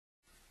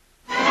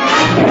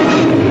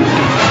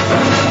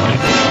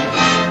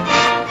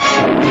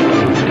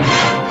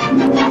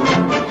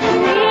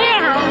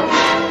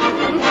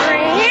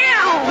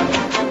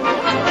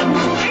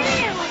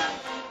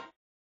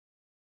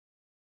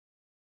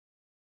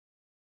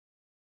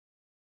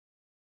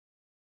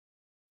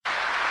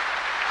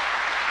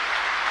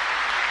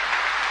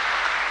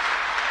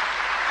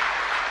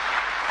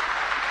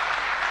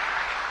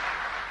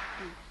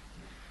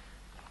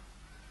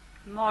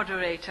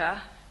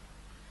Moderator,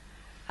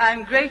 I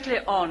am greatly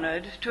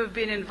honored to have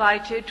been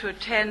invited to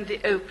attend the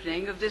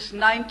opening of this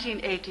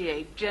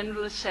 1988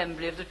 General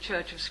Assembly of the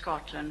Church of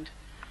Scotland,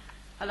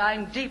 and I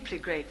am deeply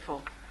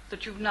grateful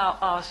that you've now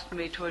asked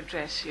me to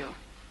address you.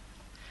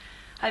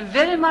 I'm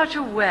very much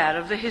aware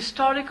of the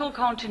historical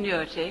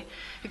continuity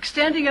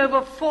extending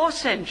over 4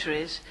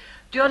 centuries,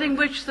 during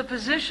which the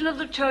position of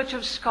the Church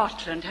of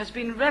Scotland has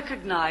been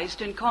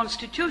recognized in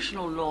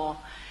constitutional law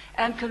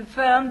and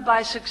confirmed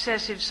by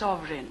successive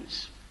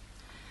sovereigns.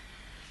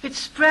 It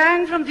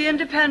sprang from the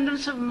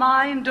independence of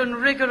mind and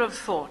rigor of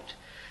thought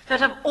that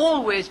have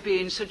always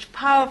been such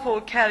powerful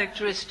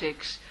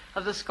characteristics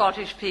of the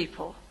Scottish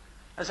people,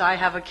 as I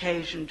have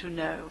occasion to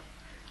know.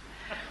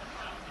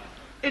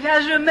 It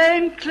has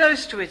remained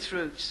close to its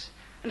roots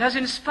and has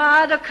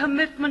inspired a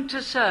commitment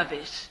to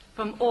service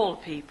from all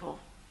people.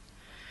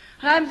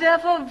 And I am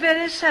therefore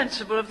very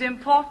sensible of the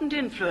important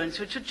influence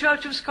which the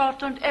Church of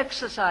Scotland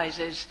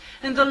exercises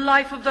in the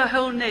life of the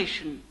whole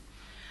nation,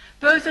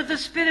 both at the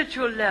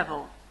spiritual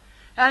level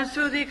and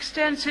through the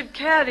extensive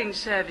caring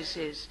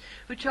services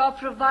which are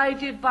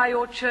provided by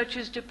your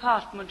Church's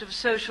Department of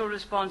Social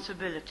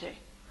Responsibility.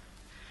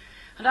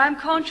 And I am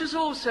conscious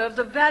also of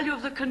the value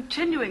of the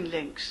continuing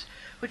links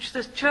which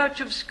the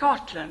Church of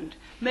Scotland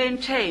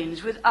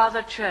maintains with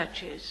other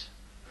churches.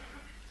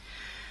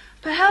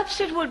 Perhaps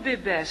it would be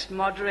best,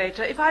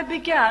 Moderator, if I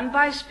began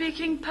by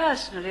speaking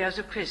personally as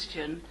a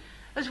Christian,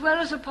 as well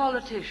as a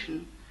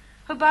politician,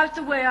 about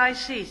the way I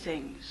see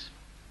things.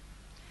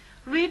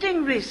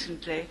 Reading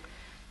recently,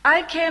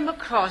 I came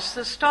across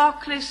the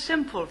starkly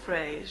simple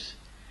phrase,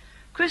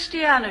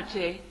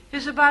 Christianity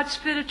is about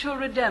spiritual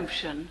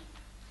redemption,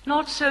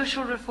 not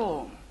social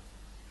reform.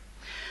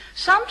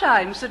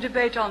 Sometimes the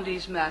debate on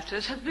these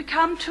matters has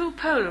become too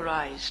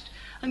polarized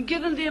and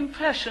given the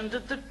impression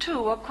that the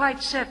two are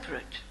quite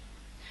separate.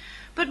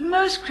 But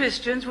most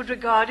Christians would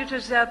regard it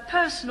as their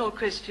personal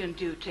Christian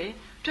duty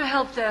to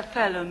help their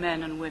fellow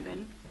men and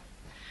women.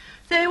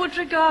 They would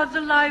regard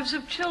the lives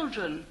of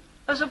children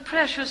as a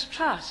precious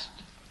trust.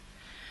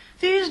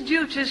 These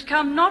duties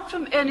come not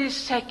from any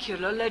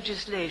secular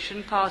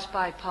legislation passed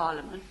by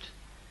Parliament,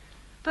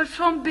 but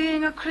from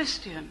being a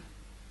Christian.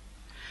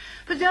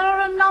 But there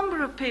are a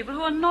number of people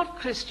who are not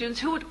Christians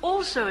who would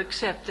also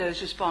accept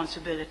those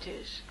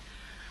responsibilities.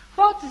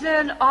 What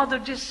then are the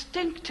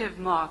distinctive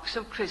marks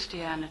of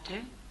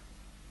Christianity?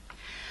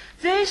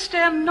 They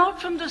stem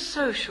not from the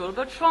social,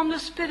 but from the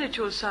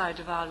spiritual side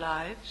of our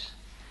lives.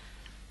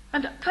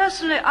 And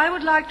personally, I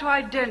would like to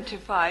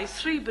identify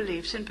 3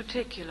 beliefs in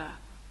particular.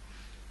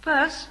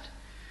 First,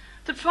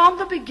 that from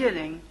the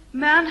beginning,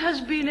 man has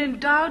been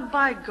endowed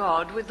by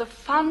God with the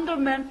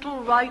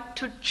fundamental right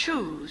to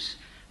choose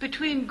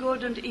between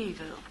good and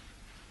evil.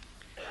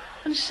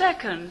 And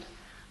second,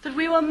 that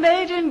we were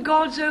made in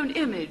God's own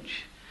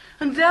image,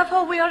 and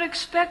therefore we are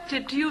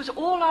expected to use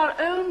all our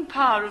own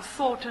power of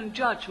thought and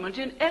judgment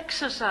in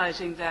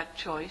exercising that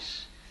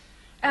choice.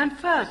 And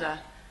further,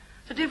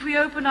 that if we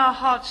open our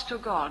hearts to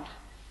God,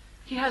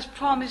 He has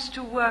promised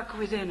to work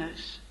within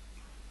us.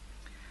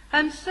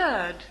 And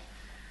third,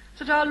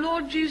 that our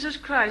Lord Jesus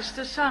Christ,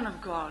 the Son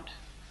of God,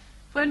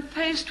 when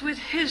faced with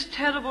His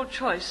terrible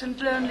choice and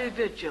lonely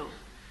vigil,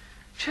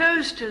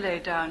 chose to lay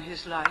down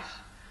His life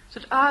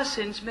that our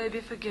sins may be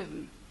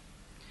forgiven.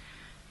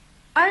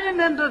 I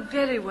remember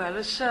very well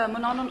a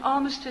sermon on an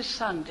Armistice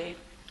Sunday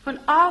when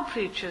our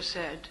preacher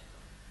said,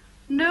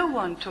 "No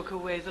one took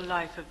away the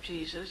life of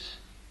Jesus.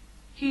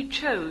 He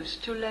chose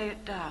to lay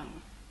it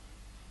down."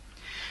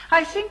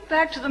 I think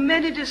back to the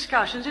many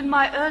discussions in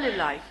my early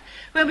life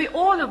when we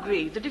all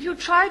agreed that if you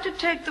try to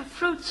take the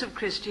fruits of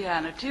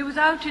Christianity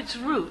without its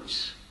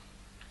roots,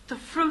 the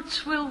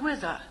fruits will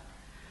wither,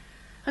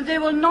 and they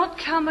will not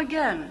come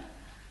again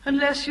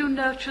unless you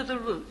nurture the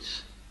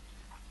roots.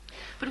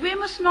 But we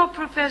must not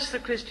profess the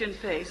Christian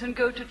faith and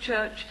go to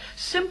church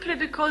simply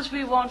because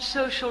we want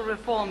social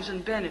reforms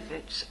and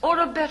benefits or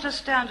a better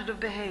standard of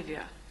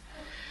behavior,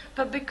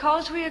 but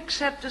because we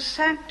accept the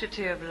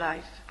sanctity of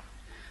life,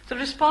 the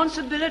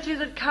responsibility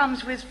that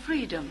comes with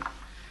freedom,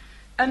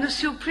 and the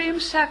supreme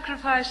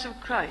sacrifice of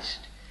Christ,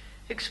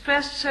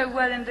 expressed so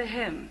well in the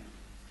hymn,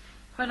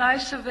 "When I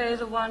survey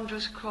the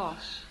wondrous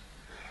cross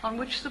on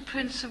which the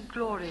Prince of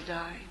Glory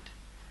died,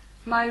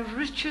 my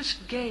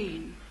richest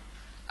gain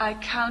I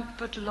count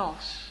but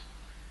loss,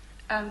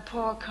 and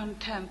pour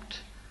contempt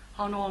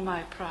on all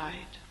my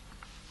pride."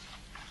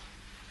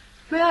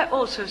 May I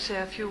also say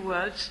a few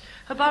words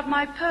about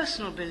my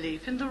personal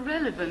belief in the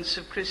relevance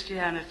of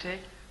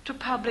Christianity to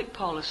public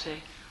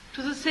policy,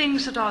 to the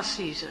things that are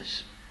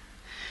Caesar's.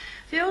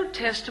 The Old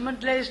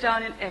Testament lays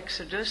down in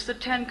Exodus the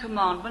 10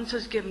 Commandments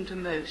as given to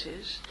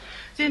Moses,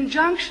 the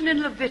injunction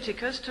in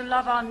Leviticus to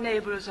love our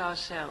neighbor as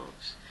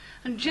ourselves,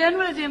 and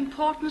generally the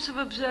importance of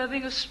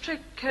observing a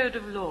strict code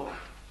of law.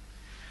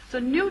 The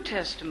New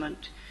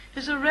Testament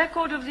is a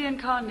record of the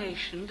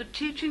Incarnation, the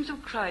teachings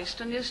of Christ,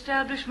 and the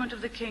establishment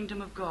of the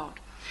kingdom of God.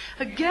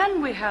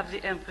 Again we have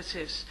the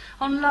emphasis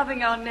on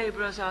loving our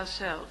neighbor as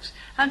ourselves,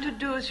 and to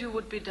do as you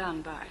would be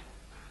done by.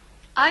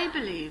 I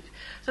believe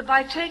that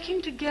by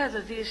taking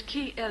together these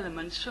key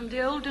elements from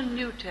the Old and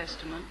New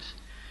Testaments,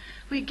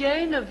 we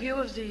gain a view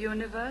of the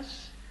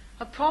universe,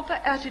 a proper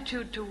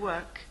attitude to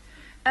work,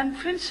 and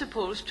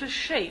principles to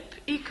shape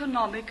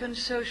economic and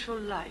social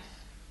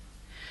life.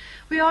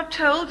 We are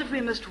told that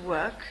we must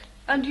work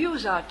and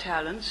use our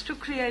talents to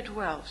create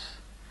wealth.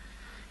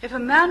 If a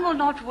man will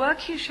not work,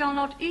 he shall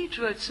not eat,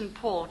 wrote St.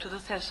 Paul to the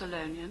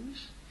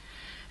Thessalonians.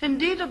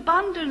 Indeed,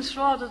 abundance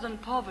rather than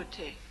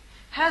poverty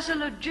has a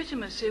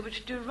legitimacy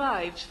which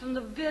derives from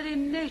the very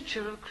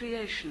nature of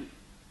creation.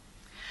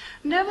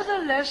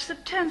 Nevertheless, the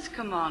 10th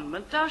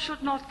commandment, thou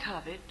shalt not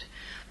covet,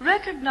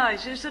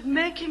 recognizes that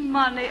making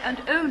money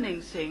and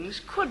owning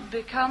things could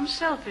become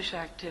selfish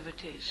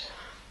activities.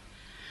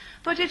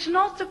 But it's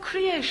not the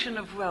creation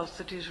of wealth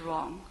that is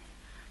wrong,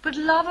 but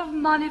love of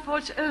money for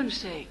its own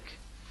sake.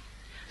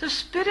 The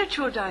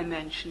spiritual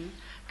dimension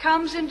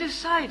comes in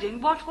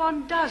deciding what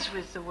one does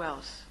with the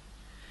wealth.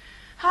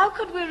 How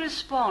could we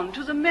respond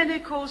to the many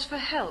calls for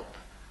help,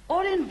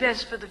 or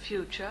invest for the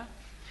future,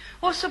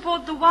 or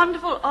support the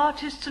wonderful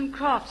artists and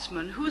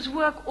craftsmen whose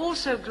work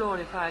also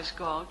glorifies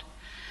God,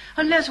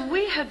 unless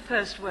we had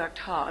first worked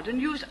hard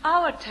and used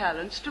our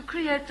talents to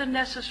create the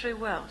necessary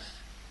wealth?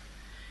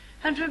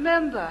 And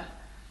remember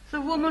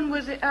the woman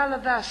with the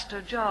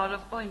alabaster jar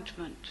of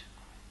ointment.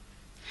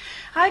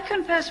 I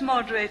confess,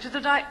 moderator,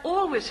 that I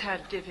always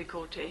had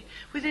difficulty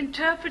with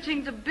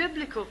interpreting the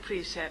biblical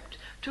precept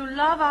to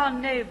love our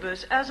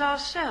neighbors as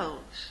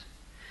ourselves,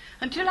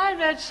 until I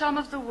read some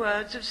of the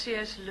words of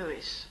C.S.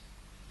 Lewis.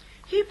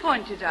 He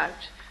pointed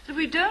out that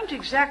we don't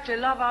exactly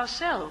love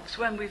ourselves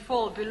when we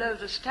fall below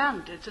the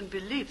standards and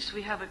beliefs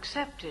we have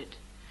accepted.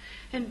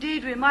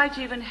 Indeed, we might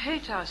even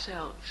hate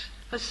ourselves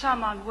for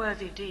some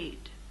unworthy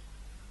deed.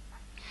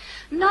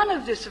 None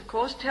of this, of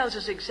course, tells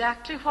us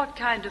exactly what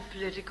kind of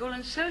political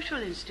and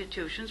social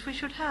institutions we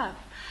should have.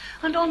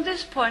 And on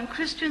this point,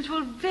 Christians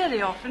will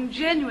very often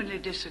genuinely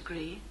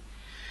disagree,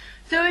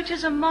 though it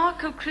is a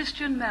mark of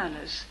Christian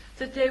manners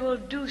that they will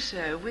do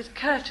so with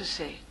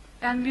courtesy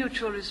and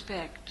mutual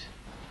respect.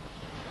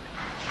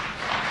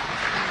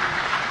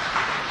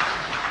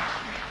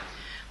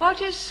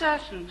 What is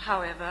certain,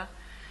 however,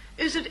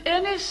 is that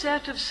any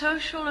set of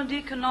social and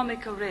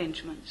economic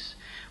arrangements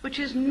which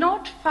is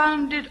not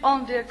founded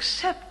on the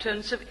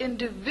acceptance of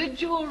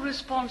individual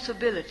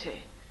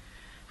responsibility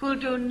will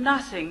do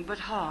nothing but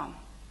harm.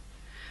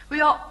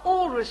 We are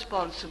all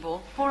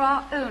responsible for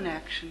our own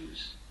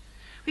actions.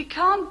 We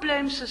can't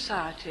blame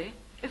society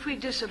if we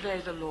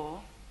disobey the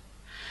law.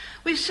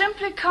 We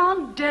simply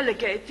can't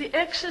delegate the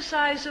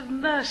exercise of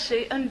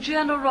mercy and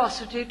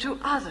generosity to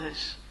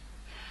others.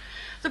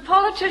 The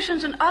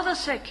politicians and other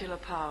secular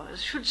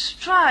powers should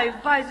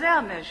strive by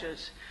their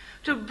measures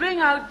to bring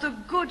out the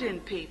good in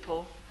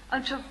people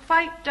and to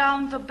fight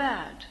down the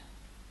bad.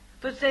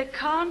 But they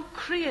can't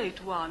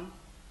create one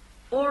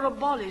or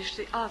abolish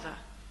the other.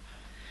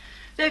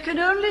 They can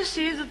only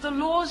see that the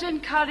laws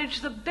encourage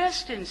the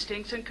best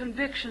instincts and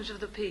convictions of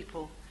the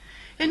people,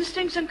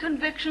 instincts and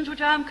convictions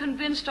which I am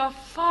convinced are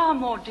far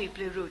more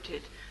deeply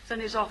rooted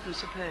than is often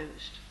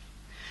supposed.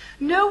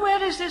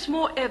 Nowhere is this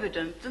more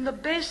evident than the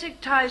basic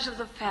ties of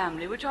the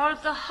family, which are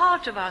at the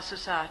heart of our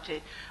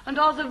society and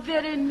are the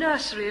very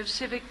nursery of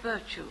civic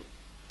virtue.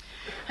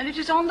 And it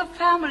is on the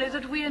family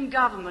that we in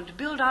government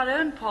build our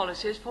own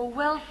policies for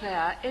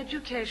welfare,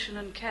 education,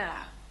 and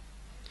care.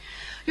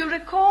 You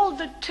recall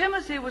that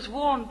Timothy was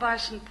warned by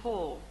St.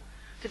 Paul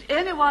that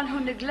anyone who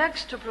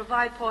neglects to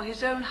provide for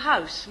his own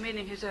house,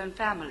 meaning his own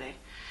family,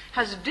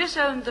 has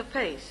disowned the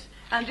faith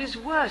and is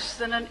worse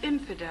than an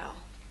infidel.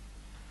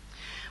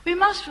 We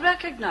must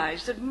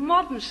recognize that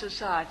modern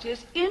society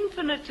is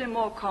infinitely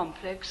more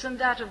complex than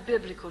that of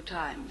biblical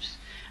times,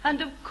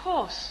 and of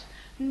course,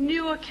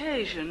 new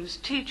occasions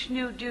teach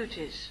new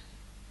duties.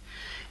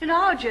 In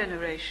our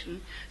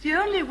generation, the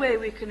only way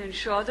we can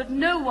ensure that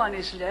no one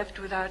is left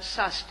without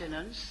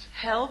sustenance,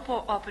 help,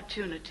 or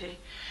opportunity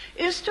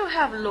is to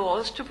have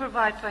laws to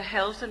provide for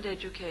health and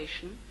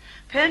education,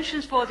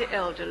 pensions for the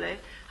elderly,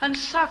 and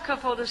succor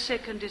for the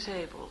sick and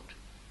disabled.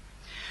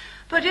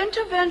 But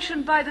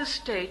intervention by the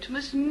state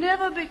must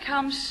never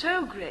become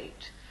so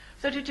great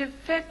that it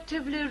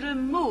effectively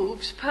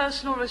removes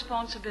personal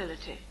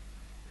responsibility.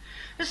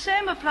 The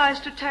same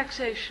applies to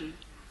taxation.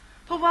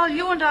 For while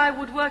you and I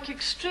would work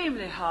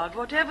extremely hard,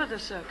 whatever the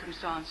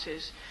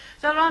circumstances,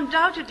 there are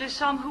undoubtedly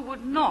some who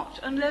would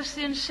not unless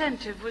the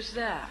incentive was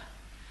there.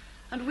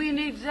 And we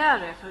need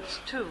their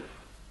efforts too.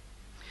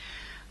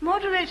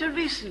 Moderator,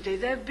 recently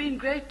there have been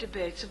great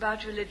debates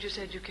about religious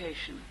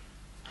education.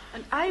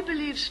 And I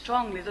believe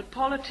strongly that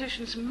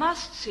politicians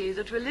must see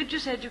that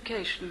religious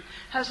education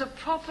has a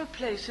proper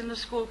place in the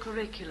school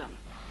curriculum.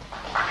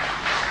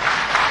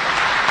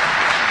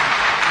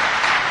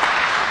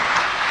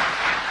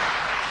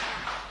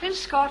 In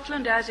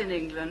Scotland, as in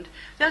England,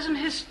 there's an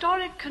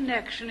historic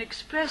connection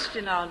expressed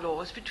in our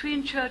laws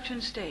between church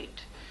and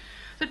state.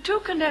 The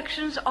two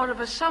connections are of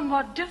a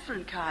somewhat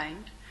different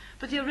kind,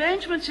 but the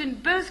arrangements in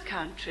both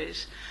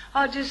countries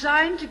are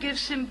designed to give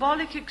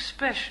symbolic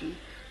expression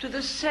to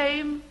the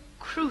same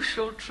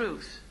crucial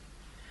truth.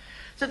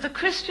 that the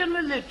Christian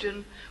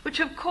religion, which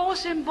of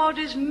course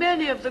embodies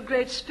many of the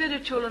great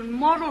spiritual and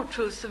moral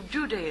truths of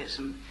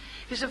Judaism,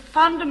 is a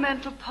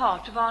fundamental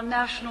part of our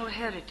national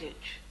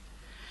heritage.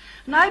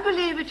 And I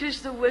believe it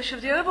is the wish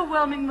of the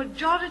overwhelming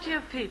majority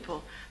of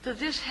people that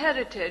this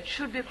heritage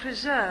should be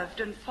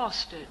preserved and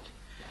fostered.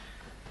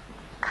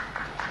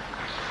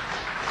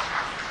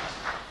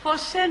 For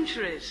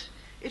centuries,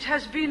 it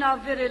has been our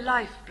very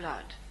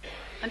lifeblood,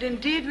 and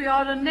indeed we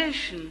are a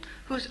nation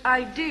whose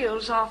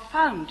ideals are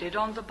founded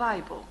on the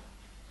Bible.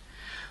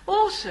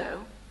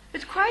 Also,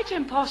 it's quite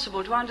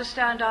impossible to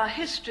understand our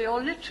history or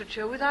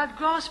literature without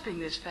grasping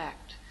this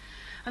fact.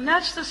 And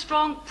that's the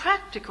strong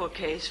practical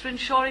case for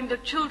ensuring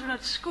that children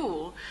at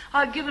school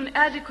are given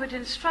adequate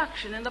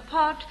instruction in the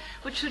part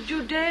which the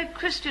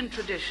Judeo-Christian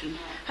tradition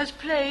has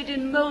played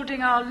in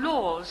molding our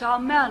laws, our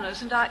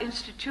manners, and our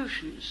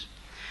institutions.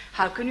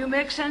 How can you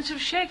make sense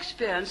of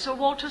Shakespeare and Sir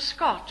Walter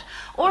Scott,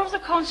 or of the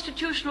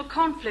constitutional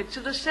conflicts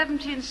of the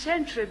 17th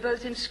century,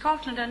 both in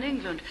Scotland and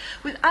England,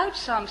 without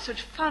some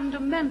such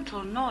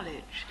fundamental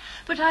knowledge?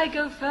 But I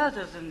go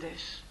further than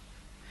this.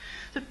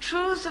 The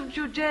truths of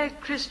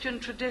Judeo-Christian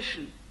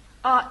tradition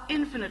are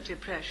infinitely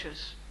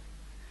precious,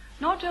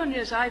 not only,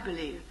 as I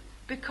believe,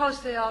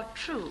 because they are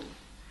true,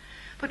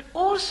 but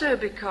also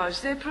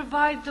because they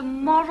provide the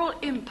moral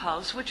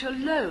impulse which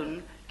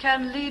alone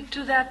can lead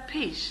to that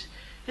peace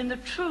in the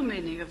true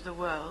meaning of the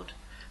world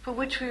for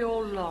which we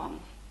all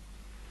long.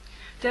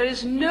 There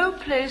is no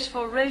place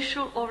for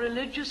racial or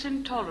religious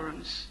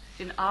intolerance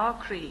in our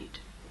creed.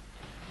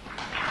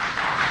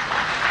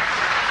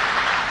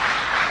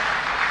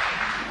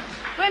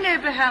 When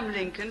Abraham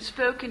Lincoln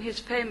spoke in his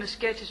famous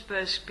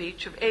Gettysburg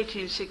speech of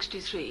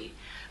 1863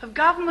 of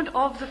government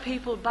of the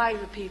people, by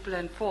the people,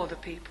 and for the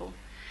people,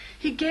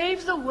 he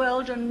gave the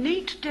world a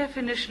neat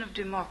definition of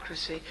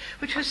democracy,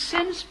 which has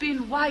since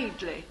been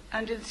widely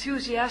and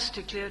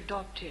enthusiastically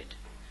adopted.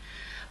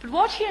 But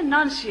what he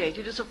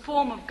enunciated as a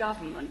form of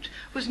government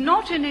was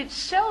not in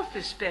itself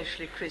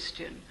especially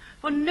Christian,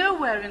 for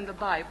nowhere in the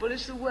Bible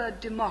is the word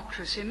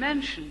democracy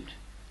mentioned.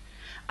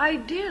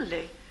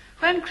 Ideally,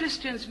 when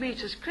Christians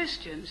meet as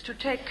Christians to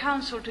take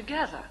counsel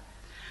together,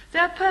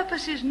 their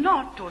purpose is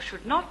not, or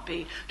should not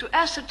be, to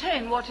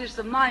ascertain what is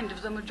the mind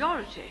of the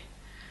majority,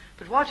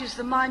 but what is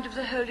the mind of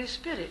the Holy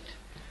Spirit,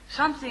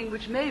 something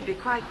which may be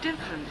quite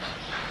different.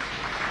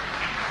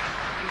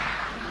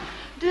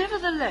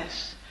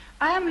 Nevertheless,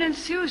 I am an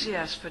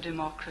enthusiast for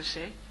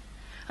democracy,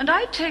 and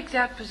I take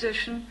that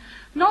position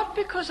not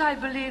because I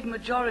believe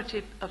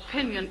majority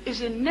opinion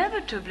is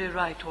inevitably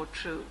right or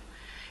true.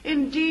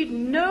 Indeed,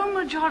 no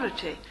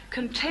majority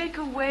can take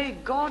away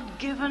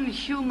God-given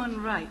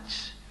human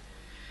rights,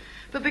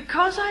 but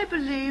because I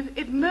believe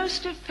it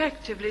most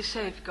effectively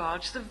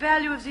safeguards the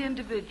value of the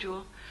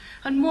individual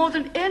and more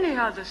than any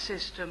other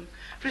system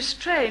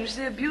restrains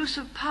the abuse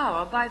of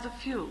power by the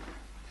few.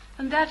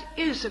 And that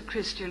is a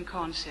Christian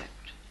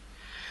concept.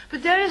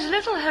 But there is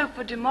little hope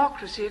for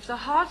democracy if the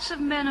hearts of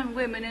men and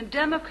women in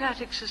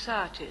democratic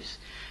societies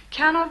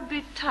cannot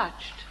be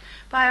touched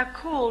by a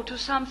call to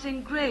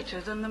something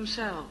greater than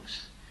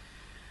themselves.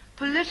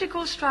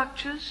 Political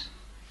structures,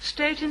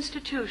 state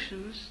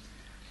institutions,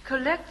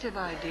 collective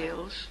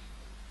ideals,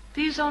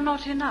 these are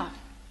not enough.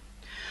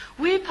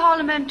 We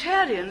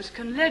parliamentarians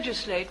can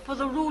legislate for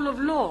the rule of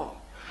law.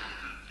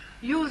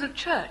 You, the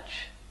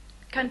church,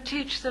 can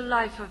teach the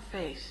life of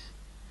faith.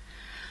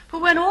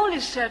 But when all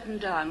is said and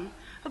done,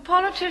 a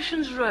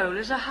politician's role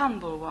is a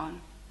humble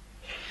one.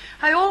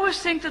 I always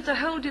think that the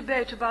whole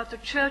debate about the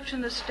church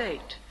and the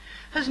state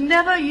has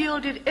never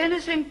yielded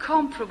anything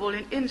comparable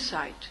in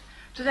insight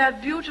to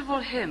that beautiful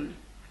hymn,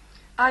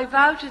 I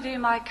vow to thee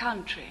my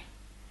country.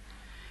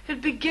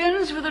 It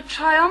begins with a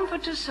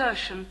triumphant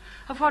assertion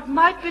of what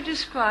might be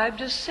described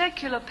as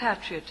secular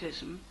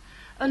patriotism,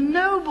 a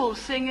noble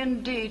thing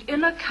indeed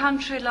in a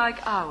country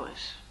like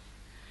ours.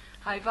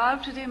 I vow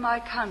to thee my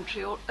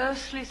country, all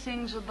earthly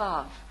things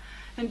above,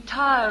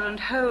 entire and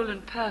whole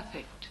and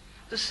perfect,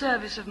 the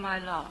service of my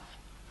love.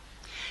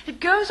 It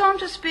goes on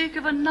to speak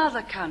of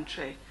another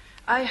country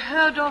I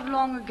heard of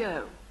long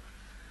ago,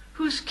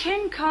 whose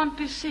king can't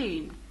be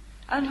seen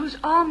and whose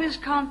armies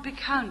can't be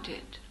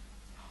counted.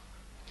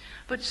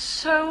 But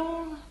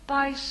soul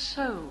by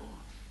soul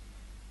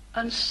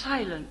and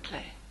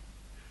silently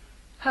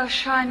her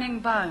shining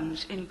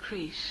bounds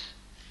increase.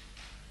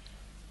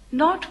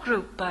 Not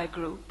group by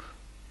group,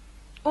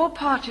 or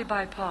party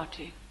by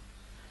party,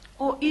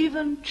 or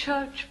even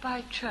church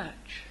by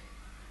church,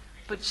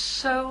 but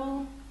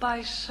soul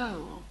by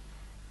soul,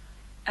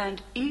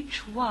 and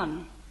each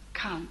one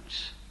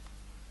counts.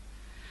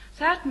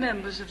 That,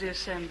 members of the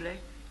Assembly,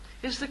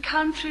 is the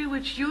country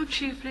which you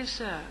chiefly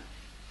serve.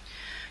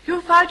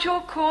 You fight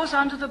your cause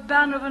under the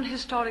banner of an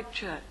historic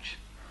church.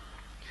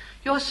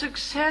 Your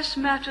success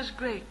matters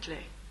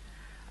greatly,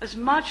 as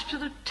much to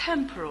the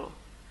temporal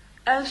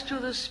as to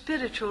the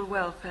spiritual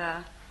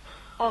welfare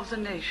of the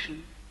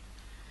nation.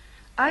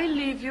 I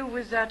leave you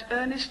with that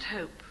earnest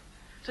hope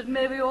that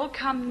may we all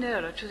come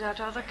nearer to that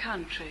other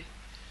country,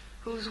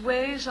 whose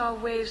ways are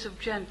ways of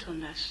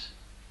gentleness,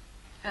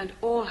 and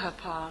all her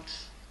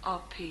paths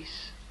our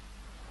peace.